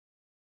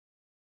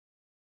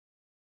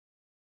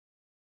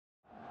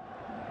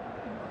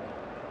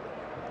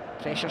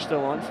Pressure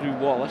still on through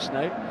Wallace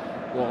now.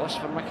 Wallace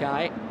for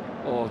Mackay.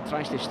 Oh,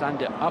 tries to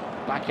stand it up,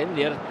 back in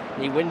there.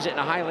 He wins it in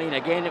a high line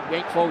again. It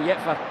won't fall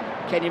yet for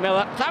Kenny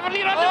Miller.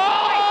 Tavernier on the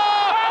volley!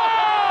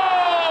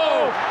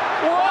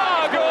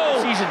 What a goal of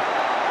the season.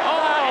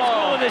 That is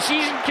goal of the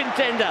season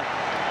contender.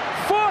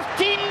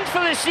 14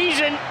 for the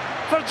season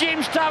for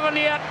James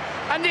Tavernier,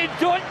 and they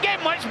don't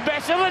get much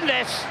better than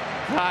this.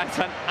 That's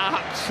an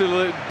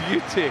absolute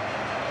beauty.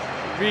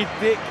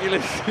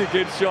 Ridiculously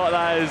good shot,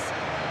 that is.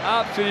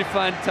 Absolutely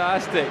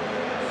fantastic.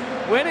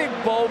 When a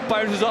ball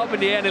bounces up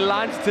in the air and it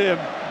lands to him,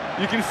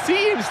 you can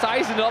see him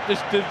sizing up the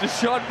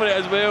shot for it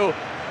as well.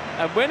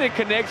 And when it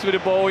connects with the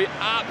ball, he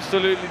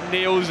absolutely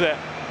nails it.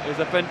 It's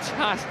a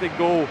fantastic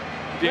goal.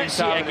 Let's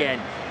see it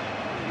again.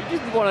 You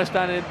just want to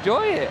stand and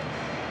enjoy it.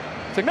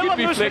 It's a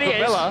good flick of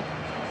Miller,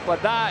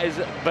 but that is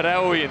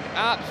brilliant.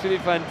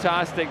 Absolutely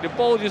fantastic. The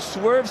ball just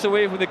swerves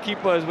away from the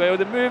keeper as well.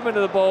 The movement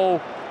of the ball,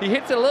 he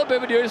hits it a little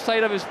bit with the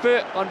outside of his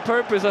foot on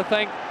purpose, I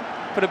think,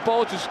 for the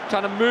ball just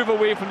trying to move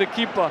away from the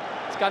keeper.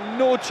 It's got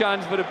no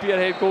chance for the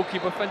Peterhead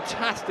goalkeeper.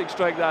 Fantastic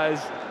strike that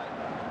is.